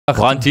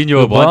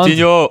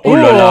Brantinho. Oh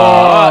là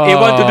là. He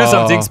want to do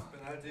something.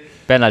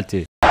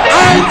 Penalty.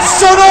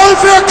 1:0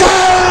 für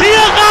Köln.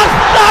 Wir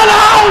rasten alle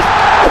aus.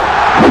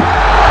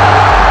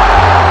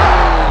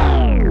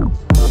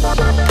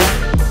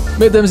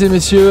 Mesdames et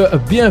messieurs,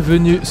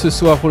 bienvenue ce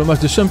soir pour le match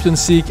de Champions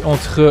League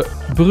entre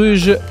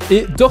Bruges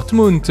et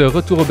Dortmund.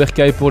 Retour au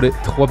bercail pour les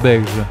 3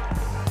 Belges.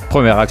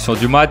 Première action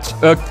du match.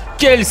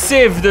 Quel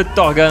save de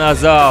Thorgan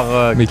Hazard.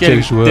 Mais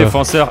quel joueur.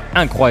 Défenseur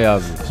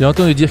incroyable. J'ai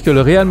entendu dire que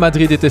le Real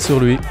Madrid était sur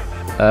lui.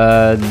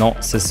 Non,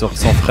 c'est sur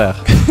son frère.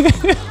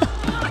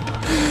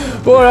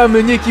 Voilà,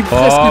 Meunier qui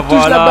presque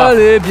touche la balle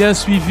et bien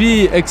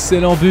suivi.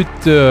 Excellent but.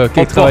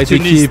 Quel travail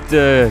d'équipe.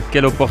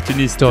 Quel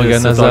opportuniste.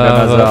 Thorgan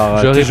Hazard.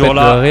 Je répète, toujours le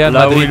Real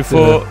là Madrid, où il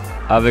faut,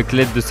 avec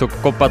l'aide de son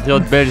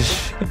compatriote belge,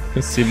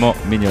 Simon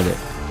Meunier.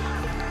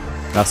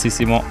 Merci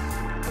Simon.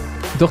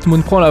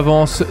 Dortmund prend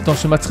l'avance dans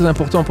ce match très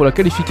important pour la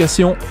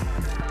qualification.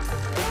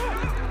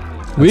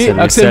 Oui,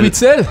 Axel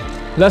Witsel,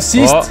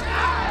 l'assist.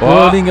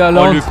 On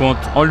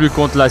lui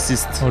compte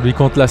l'assist. On lui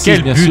compte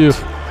l'assist, bien but. sûr.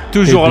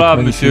 Toujours là,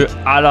 magnifique. monsieur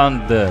Haaland.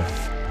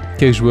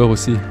 Quel joueur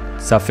aussi.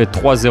 Ça fait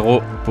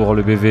 3-0 pour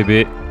le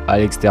BVB. À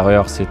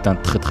l'extérieur, c'est un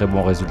très très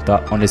bon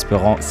résultat en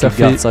espérant qu'il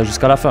garde ça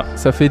jusqu'à la fin.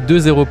 Ça fait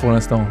 2-0 pour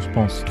l'instant, je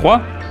pense. 3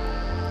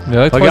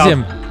 Le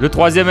troisième. Le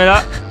troisième est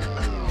là.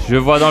 Je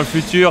vois dans le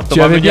futur.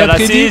 Tu avais bien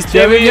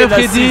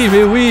prédit,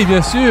 mais oui,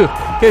 bien sûr.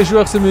 Quel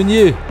joueur ce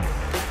Meunier.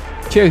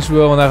 Quel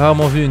joueur, on a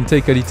rarement vu une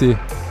telle qualité.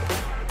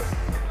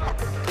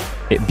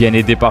 Et bien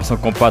aidé par son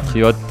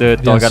compatriote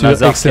Thorgan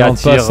Hazard qui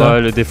attire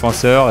le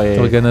défenseur. Et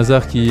Thorgan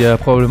Hazard qui a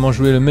probablement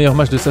joué le meilleur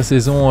match de sa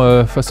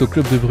saison face au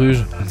club de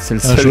Bruges. C'est le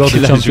seul qui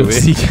l'a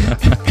joué.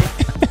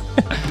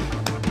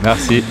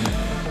 Merci.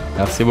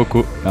 Merci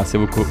beaucoup. Merci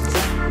beaucoup.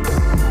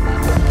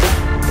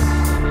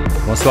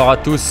 Bonsoir à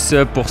tous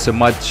pour ce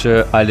match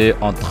aller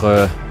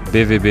entre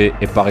BVB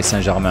et Paris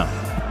Saint-Germain.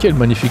 Quel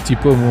magnifique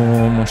typo,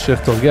 mon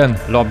cher Thorgan.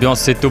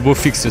 L'ambiance est au beau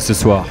fixe ce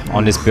soir,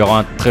 en espérant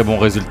un très bon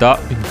résultat.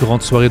 Une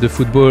grande soirée de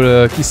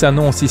football qui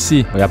s'annonce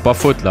ici. Il n'y a pas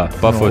faute là,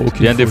 pas faute.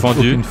 Bien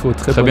défendu,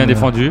 très bien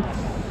défendu.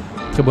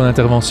 Très bonne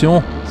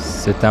intervention.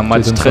 C'est un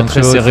match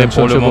très serré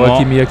pour le moment.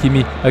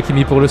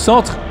 Hakimi pour le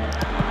centre.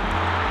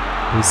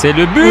 Et c'est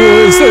le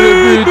but. C'est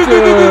le but.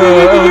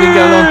 Erling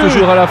Haaland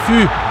toujours à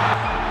l'affût.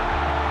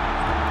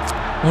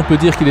 On peut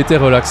dire qu'il était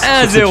relax.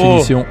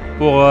 1-0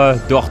 pour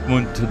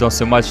Dortmund dans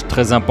ce match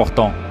très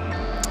important.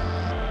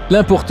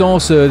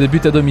 L'importance des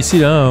buts à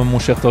domicile, hein, mon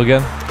cher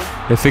Thorgan.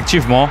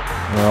 Effectivement,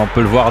 on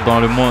peut le voir dans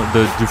le monde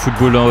du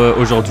football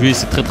aujourd'hui,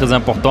 c'est très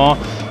important.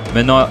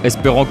 Maintenant,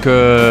 espérons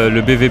que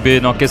le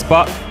BVB n'encaisse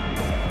pas.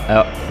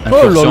 Alors,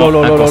 incursion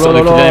de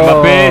Kylian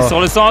Mbappé sur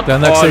le centre.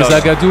 Un Axel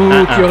Zagadou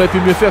qui aurait pu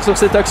mieux faire sur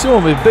cette action,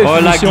 mais belle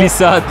finition la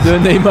glissade de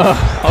Neymar.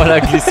 La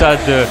glissade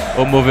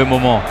au mauvais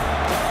moment.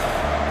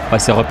 Ah,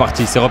 c'est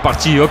reparti.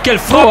 Oh, quelle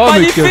frappe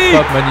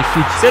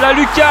magnifique! C'est la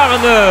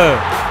lucarne!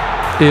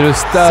 Et le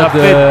stade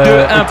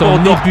est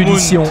en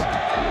ébullition.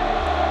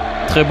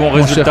 Très bon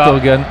résultat. Cher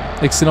Thorgan.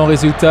 Excellent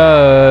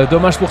résultat.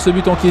 Dommage pour ce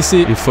but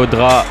encaissé. Il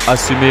faudra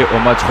assumer au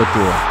match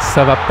retour.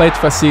 Ça va pas être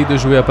facile de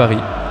jouer à Paris.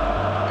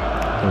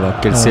 Voilà,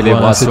 quelle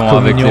célébration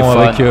avec les fans.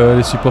 Avec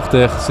les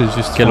supporters. C'est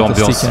juste quelle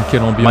fantastique. Ambiance.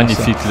 Quelle ambiance.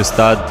 Magnifique le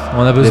stade.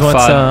 On a besoin de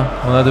ça. Hein.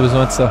 On a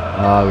besoin de ça.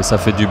 Ah oui, ça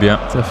fait du bien.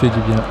 Ça fait du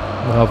bien.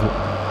 Bravo.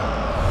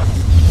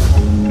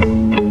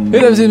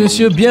 Mesdames et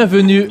messieurs,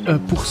 bienvenue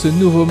pour ce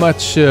nouveau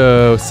match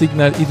au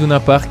Signal Iduna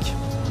Park.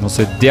 Dans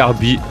ce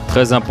derby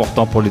très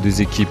important pour les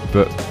deux équipes.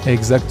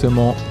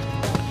 Exactement.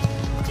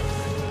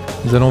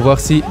 Nous allons voir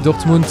si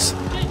Dortmund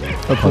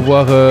va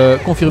pouvoir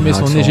confirmer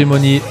son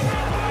hégémonie.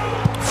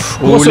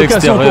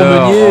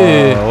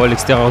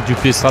 L'extérieur du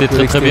pied, c'était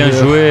très bien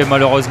joué.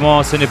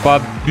 Malheureusement, ce n'est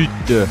pas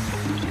but.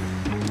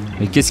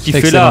 Mais qu'est-ce qu'il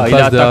fait là? Il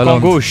attaque en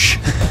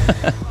gauche.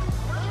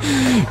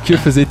 Que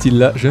faisait-il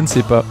là? Je ne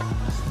sais pas.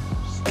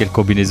 Quelle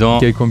combinaison.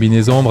 Quelle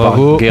combinaison,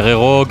 bravo.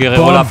 Guerrero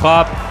la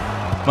frappe.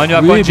 Manu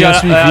Akanji bien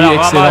suivi, à la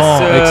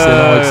ramasse.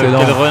 Excellent.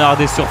 Quel renard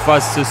des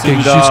surfaces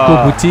celui-là. Quel jusqu'au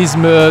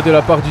boutisme de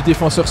la part du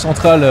défenseur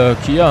central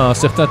qui a un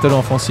certain talent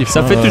offensif.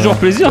 Ça fait toujours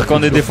plaisir quand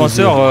des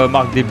défenseurs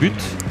marquent des buts.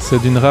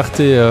 C'est d'une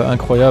rareté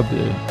incroyable.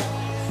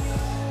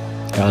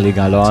 Erling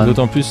Haaland. C'est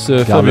d'autant plus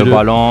garde le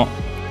ballon.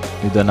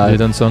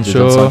 Jadon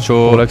Sancho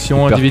pour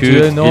l'action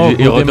individuelle. Non,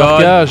 il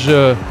démarquage.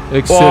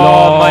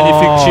 Excellent.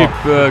 Magnifique chip.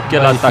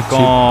 Quel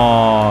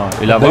attaquant.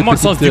 Il a vraiment le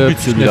sens du but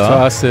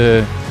celui-là.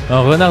 C'est un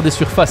renard des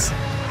surfaces.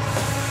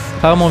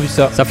 Rarement vu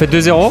ça. Ça fait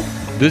 2-0.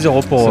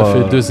 2-0 pour. Ça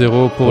fait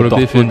 2-0 pour le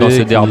BVB dans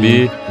ce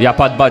derby. Il n'y a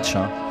pas de match.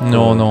 Hein.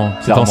 Non.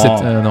 C'est dans cette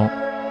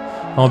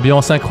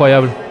ambiance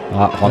incroyable.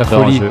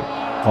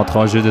 Rentrée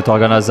en jeu de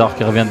Thorgan Hazard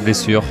qui revient de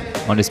blessure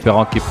en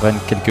espérant qu'il prenne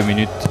quelques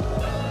minutes.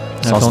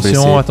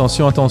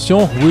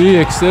 Attention. Oui,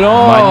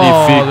 excellent.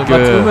 Magnifique.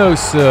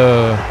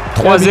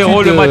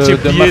 3-0, le match est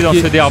plié dans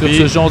ce derby.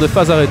 Sur ce genre de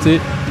phase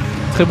arrêtée.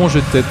 Très bon jeu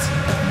de tête.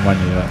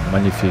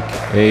 Magnifique.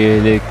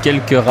 Et les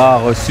quelques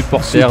rares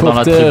supporters dans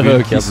la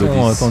tribune qui sont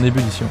en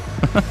ébullition.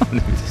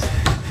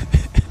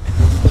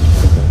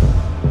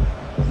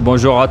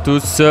 Bonjour à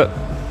tous.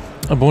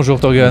 Bonjour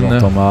Thorgan.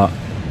 Bonjour Thomas.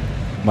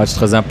 Match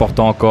très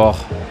important encore.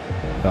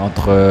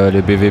 entre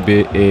le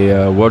BVB et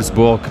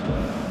Wolfsburg,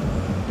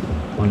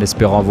 en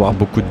espérant voir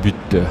beaucoup de buts.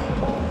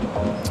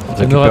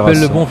 Ça nous rappelle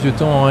le bon vieux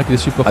temps avec les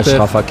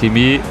supporters. Achraf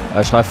Hakimi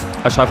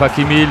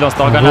lance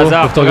Thorgan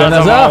Hazard. Thorgan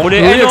Hazard. Oui,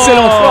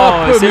 excellente frappe.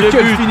 C'est le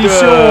quelle but.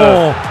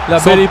 Finition. La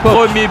belle époque.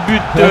 Premier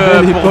but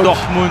pour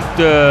Dortmund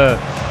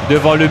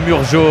devant le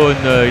mur jaune.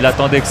 Il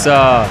attendait que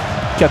ça.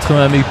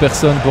 80 000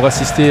 personnes pour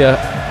assister à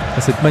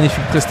cette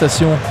magnifique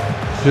prestation.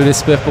 Je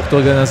l'espère pour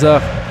Thorgan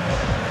Hazard.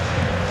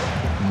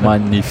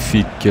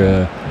 Magnifique.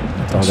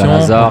 Thorgan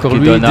Hazard qui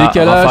donne à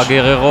Rafa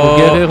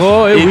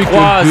Guerreiro. Et oui,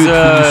 croise.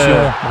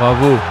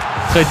 Bravo.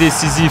 Très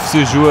décisif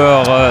ce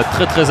joueur,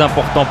 très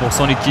important pour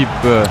son équipe.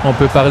 On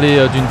peut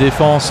parler d'une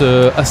défense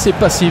assez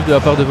passive de la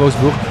part de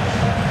Wolfsburg.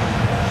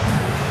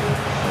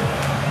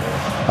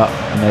 Ah,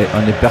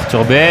 on est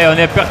perturbé,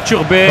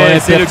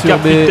 c'est le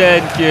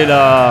capitaine qui est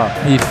là.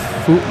 Il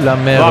fout la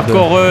merde.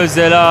 Marco Reus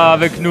est là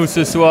avec nous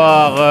ce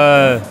soir.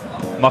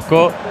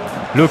 Marco,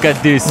 look at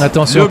this.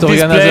 Attention,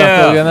 Thorgan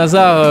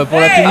Hazard pour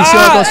la punition.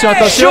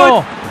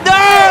 Attention.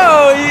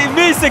 No, he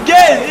missed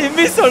again. He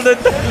missed all the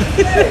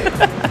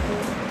time.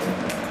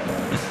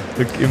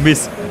 Look, he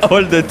missed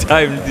all the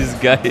time, this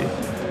guy.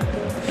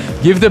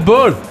 Give the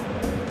ball.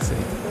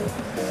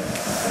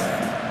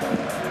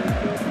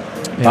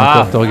 Et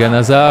encore Thorgan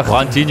Hazard.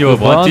 Brantinho.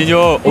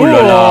 Oh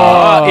là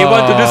là. He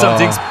want to do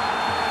something.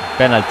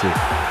 Penalty.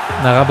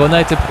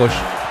 Narabona était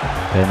proche.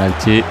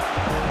 Penalty.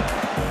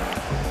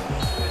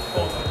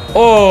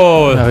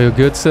 Oh. Mario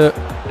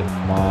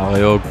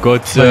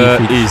Götze,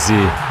 easy.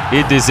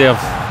 He deserve.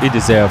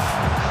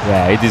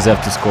 Yeah, he deserve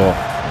to score.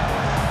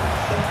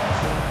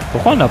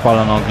 Pourquoi on a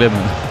parlé en anglais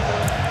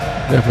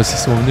maintenant? Parce qu'ils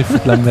sont venus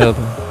foutre la merde.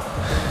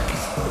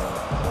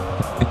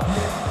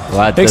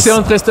 Ouais,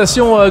 excellente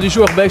prestation du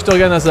joueur belge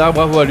Thorgan Hazard,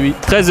 bravo à lui.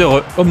 Très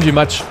heureux. Homme du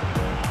match.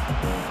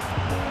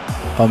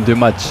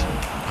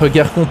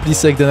 Regard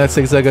complice avec Donald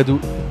Zagadou.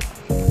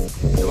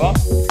 Tu vois?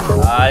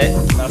 Allez,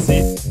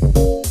 merci.